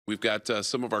We've got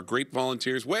some of our great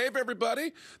volunteers. Wave,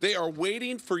 everybody. They are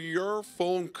waiting for your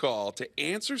phone call to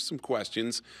answer some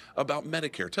questions about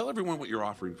Medicare. Tell everyone what you're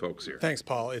offering folks here. Thanks,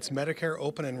 Paul. It's Medicare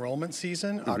open enrollment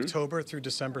season, October through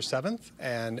December 7th,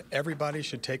 and everybody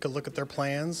should take a look at their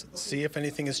plans, see if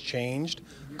anything has changed,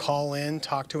 call in,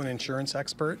 talk to an insurance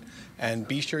expert, and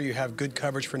be sure you have good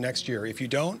coverage for next year. If you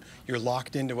don't, you're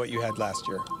locked into what you had last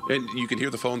year. And you can hear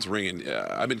the phones ringing.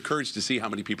 I'm encouraged to see how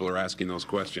many people are asking those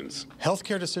questions.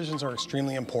 Healthcare decisions are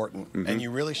extremely important, and you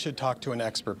really should talk to an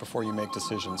expert before you make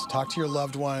decisions. Talk to your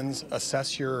loved ones,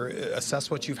 assess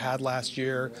what you've had last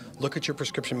year, look at your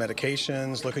prescription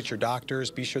medications, look at your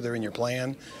doctors, be sure they're in your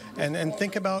plan, and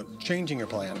think about changing your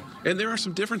plan. And there are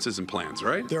some differences in plans,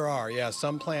 right? There are, yeah.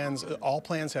 Some plans, all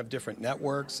plans have different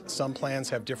networks. Some plans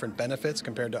have different benefits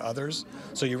compared to others.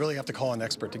 So you really have to call an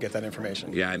expert to get that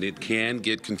information. Yeah, and it can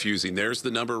get confusing. There's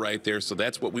the number right there. So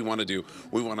that's what we want to do.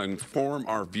 We want to inform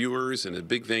our viewers, and a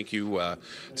big thank you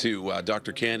to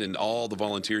Dr. Ken and all the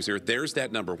volunteers here. There's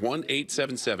that number,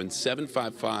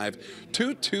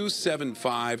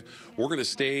 1-877-755-2275. We're going to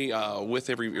stay with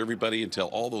everybody until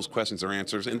all those questions are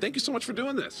answered. And thank you so much for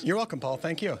doing this. You're welcome, Paul.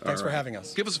 Thank you. Thanks for having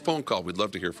us. Give us a phone call. We'd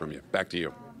love to hear from you. Back to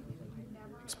you.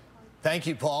 Thank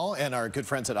you, Paul, and our good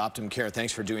friends at OptumCare.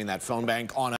 Thanks for doing that phone bank on